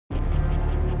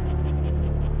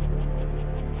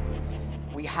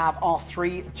we have our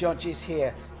three judges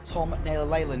here. Tom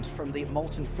Naylor-Leyland from the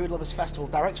Malton Food Lovers Festival,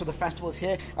 director of the festival, is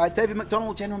here. David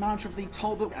Macdonald, general manager of the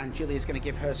Talbot, and Gilly is going to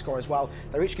give her score as well.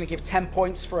 They're each going to give 10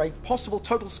 points for a possible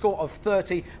total score of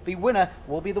 30. The winner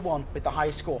will be the one with the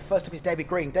highest score. First up is David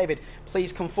Green. David,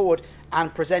 please come forward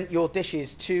and present your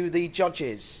dishes to the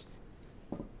judges.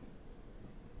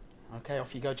 Okay,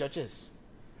 off you go, judges.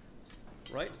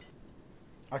 Right.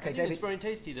 Okay, David. It's very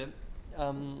tasty, though.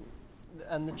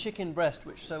 And the chicken breast,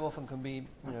 which so often can be,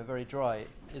 very dry,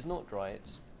 is not dry.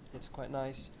 It's quite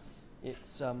nice.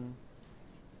 It's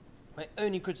my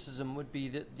only criticism would be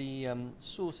that the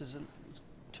sauce is,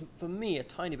 for me, a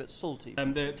tiny bit salty.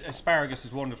 The asparagus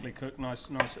is wonderfully cooked, nice,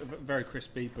 very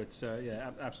crispy, but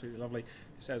yeah, absolutely lovely.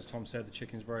 As Tom said, the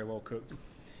chicken's very well cooked.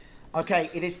 Okay,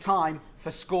 it is time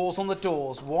for scores on the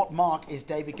doors. What mark is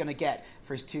David going to get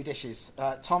for his two dishes?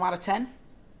 Tom, out of 10?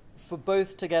 For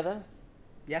both together?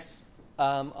 Yes.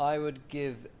 I would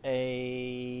give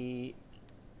a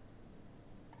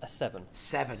 7.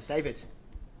 7. David?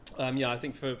 Yeah, I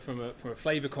think from a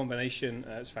flavour combination,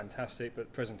 it's fantastic,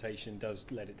 but presentation does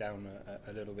let it down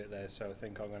a little bit there. So I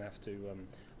think I'm going to have to,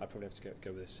 I'd probably have to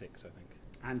go with a 6, I think.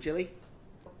 And Gilly?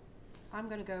 I'm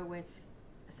going to go with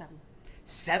a 7.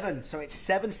 7. So it's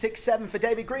 7, 6, 7 for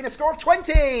David Green. A score of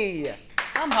 20.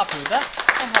 I'm happy with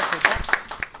that.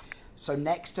 So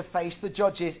next to face the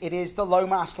judges, it is the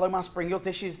Lomas. Lomas, bring your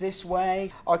dishes this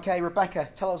way. Okay, Rebecca,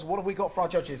 tell us, what have we got for our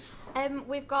judges?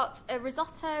 We've got a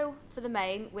risotto for the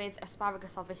main with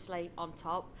asparagus obviously on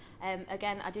top.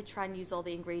 Again, I did try and use all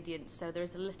the ingredients, so there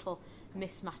is a little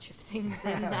mismatch of things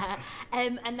in there.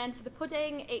 And then for the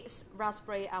pudding, it's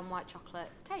raspberry and white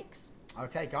chocolate cakes.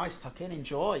 Okay, guys, tuck in,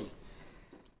 enjoy.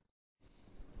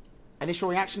 Initial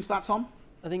reaction to that, Tom?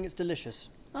 I think it's delicious.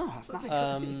 Oh, that's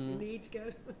nice. Need to go.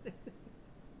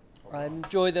 I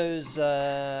enjoy those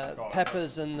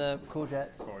peppers and the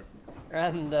courgettes. Sorry.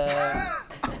 And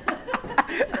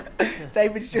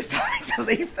David's just having to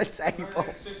leave the table.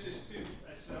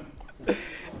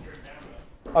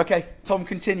 Okay, Tom,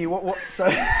 continue. What? So,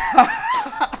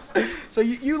 so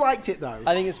you liked it though?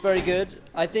 I think it's very good.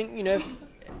 I think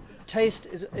taste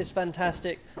is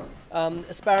fantastic.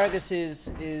 Asparagus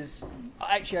is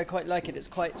actually, I quite like it. It's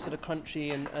quite sort of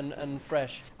crunchy and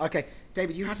fresh. Okay,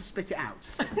 David, you had to spit it out.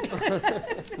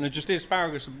 No, just the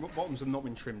asparagus bottoms have not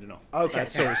been trimmed enough. Okay,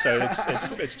 so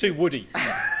it's too woody.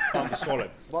 Can't be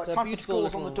swallowed. Well, it's time for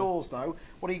scores on the doors, though.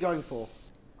 What are you going for?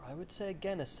 I would say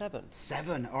again a 7.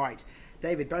 7. All right,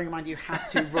 David. Bearing in mind you had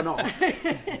to run off.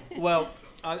 Well,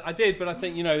 I did, but I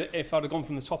think if I'd have gone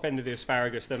from the top end of the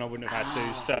asparagus, then I wouldn't have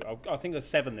had to. So I think a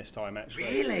 7 this time, actually.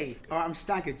 Really? All right, I'm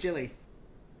staggered. Gilly?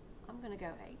 I'm going to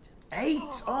go 8.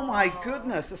 8? Oh my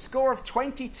goodness! A score of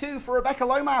 22 for Rebecca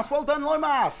Lomas. Well done,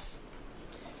 Lomas.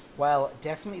 Well,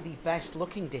 definitely the best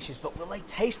looking dishes, but will they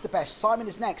taste the best? Simon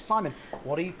is next. Simon,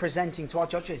 what are you presenting to our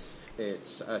judges?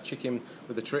 It's chicken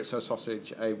with a chorizo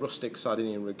sausage, a rustic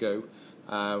Sardinian ragout.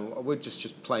 We're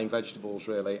just plain vegetables,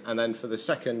 really. And then for the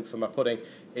second, for my pudding,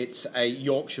 it's a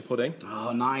Yorkshire pudding.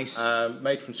 Oh, nice.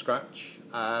 Made from scratch.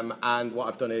 And what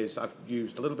I've done is I've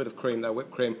used a little bit of cream there,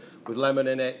 whipped cream, with lemon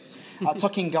in it.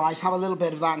 Tuck in, guys. Have a little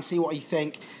bit of that and see what you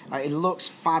think. It looks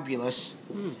fabulous.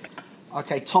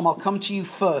 Okay, Tom, I'll come to you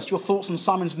first. Your thoughts on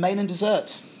Simon's main and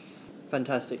dessert?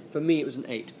 Fantastic. For me, it was an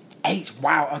 8. 8?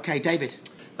 Wow. Okay, David?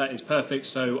 That is perfect,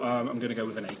 so I'm going to go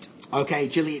with an 8. Okay,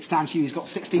 Gilly, it's down to you. He's got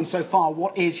 16 so far.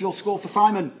 What is your score for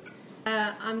Simon?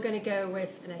 I'm going to go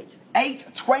with an 8. 8,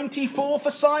 24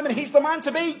 for Simon. He's the man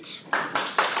to beat.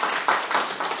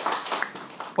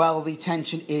 Well, the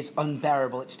tension is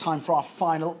unbearable. It's time for our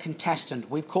final contestant.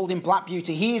 We've called him Black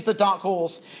Beauty. He is the dark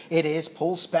horse. It is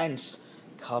Paul Spence.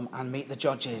 Come and meet the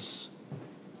judges.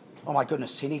 Oh my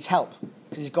goodness, he needs help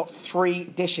because he's got 3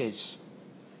 dishes.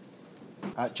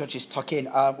 Judges, tuck in.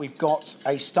 We've got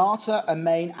a starter, a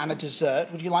main and a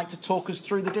dessert. Would you like to talk us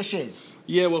through the dishes?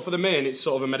 Yeah, well, for the main, it's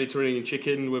sort of a Mediterranean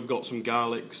chicken. We've got some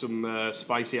garlic, some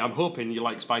spicy. I'm hoping you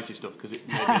like spicy stuff because it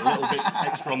may be a little bit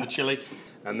extra on the chilli.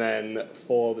 And then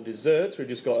for the desserts, we've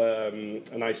just got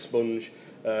a nice sponge,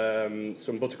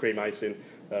 some buttercream icing,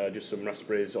 just some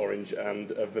raspberries, orange, and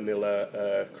a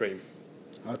vanilla cream.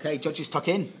 Okay, judges, tuck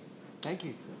in. Thank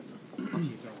you.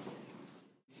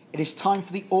 It is time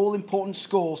for the all-important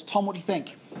scores. Tom, what do you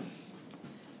think?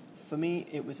 For me,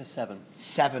 it was a 7.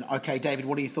 7. Okay, David,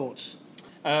 what are your thoughts?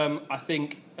 I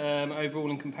think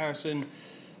overall in comparison,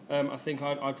 I think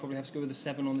I'd probably have to go with a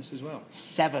 7 on this as well.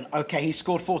 7. Okay, he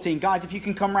scored 14. Guys, if you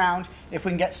can come round, if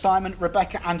we can get Simon,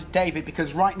 Rebecca and David,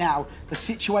 because right now, the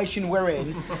situation we're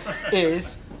in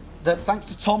is that thanks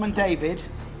to Tom and David,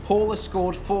 Paul has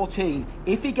scored 14.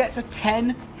 If he gets a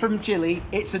 10 from Gilly,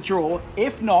 it's a draw.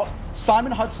 If not,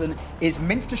 Simon Hudson is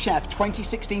MinsterChef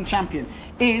 2016 champion.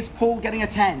 Is Paul getting a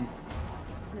 10?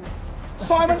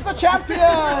 Simon's the champion!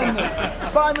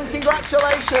 Simon,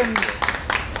 congratulations!